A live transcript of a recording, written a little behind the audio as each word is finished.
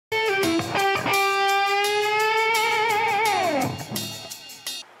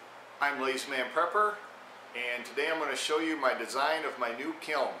Lazy Man Prepper, and today I'm going to show you my design of my new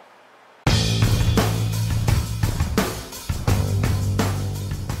kiln.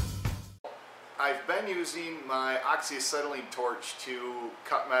 I've been using my oxyacetylene torch to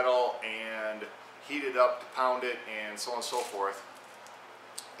cut metal and heat it up to pound it and so on and so forth.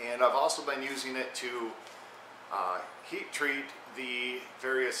 And I've also been using it to heat treat the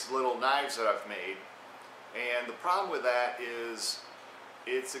various little knives that I've made. And the problem with that is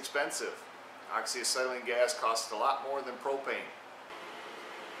it's expensive. Oxyacetylene gas costs a lot more than propane.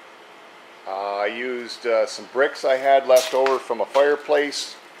 I used some bricks I had left over from a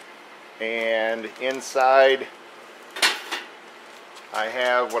fireplace, and inside I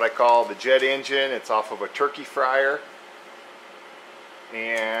have what I call the jet engine. It's off of a turkey fryer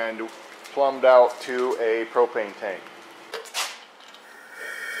and plumbed out to a propane tank.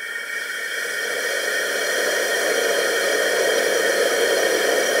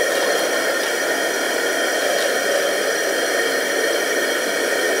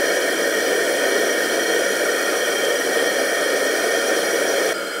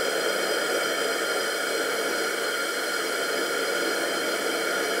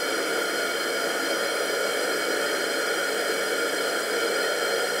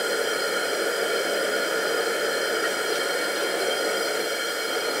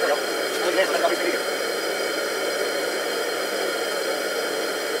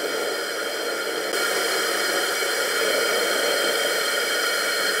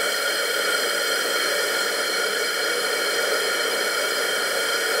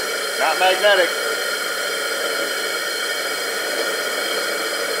 Not magnetic.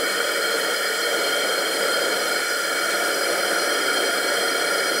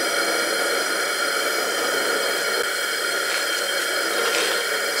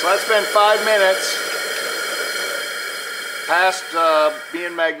 So that's been 5 minutes past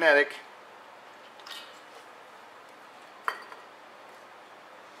being magnetic.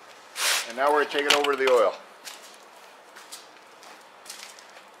 And now we're going to take it over to the oil.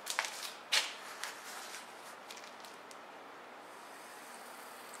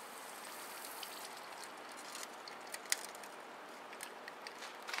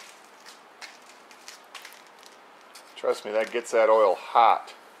 Trust me, that gets that oil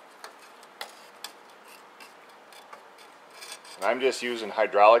hot. And I'm just using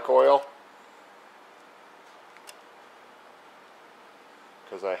hydraulic oil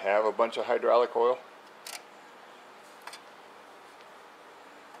because I have a bunch of hydraulic oil.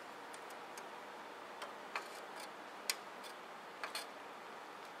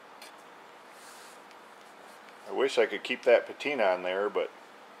 I wish I could keep that patina on there, but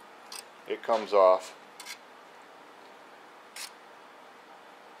it comes off.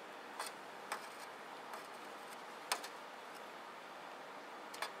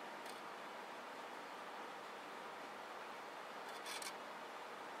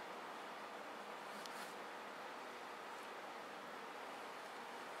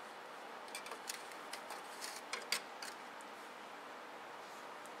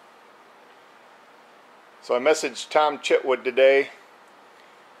 So I messaged Tom Chitwood today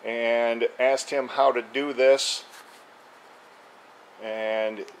and asked him how to do this,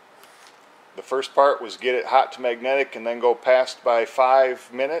 and the first part was get it hot to magnetic and then go past by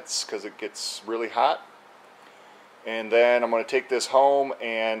 5 minutes because it gets really hot. And then I'm going to take this home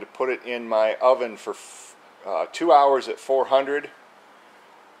and put it in my oven for 2 hours at 400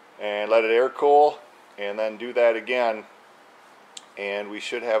 and let it air cool, and then do that again, and we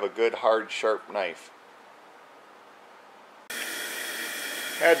should have a good hard sharp knife.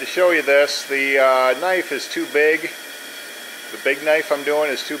 I had to show you this. The knife is too big. The big knife I'm doing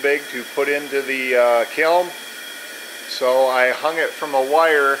is too big to put into the kiln. So I hung it from a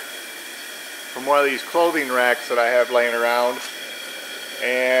wire from one of these clothing racks that I have laying around.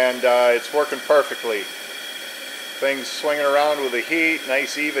 And it's working perfectly. Things swinging around with the heat,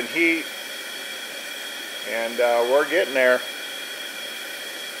 nice even heat. And we're getting there.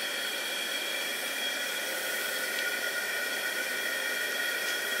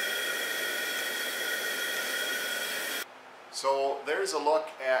 So there's a look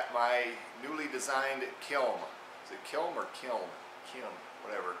at my newly designed kiln. Is it kiln or kiln? Kiln,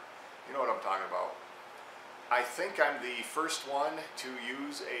 whatever. You know what I'm talking about. I think I'm the first one to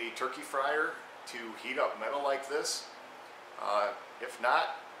use a turkey fryer to heat up metal like this. If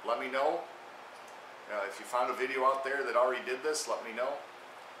not, let me know. If you found a video out there that already did this, let me know.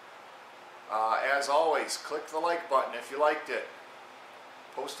 As always, click the like button if you liked it.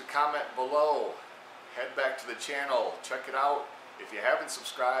 Post a comment below. Head back to the channel, check it out. If you haven't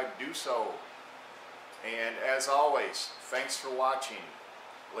subscribed, do so. And as always, thanks for watching.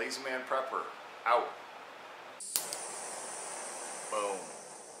 Lazy Man Prepper, out. Boom.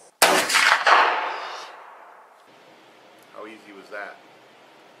 How easy was that?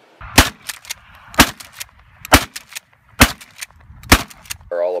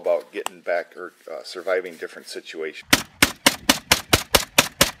 Are all about getting back or surviving different situations.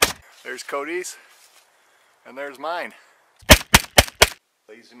 There's Cody's, and there's mine.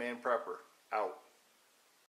 Lazy Man Prepper, out.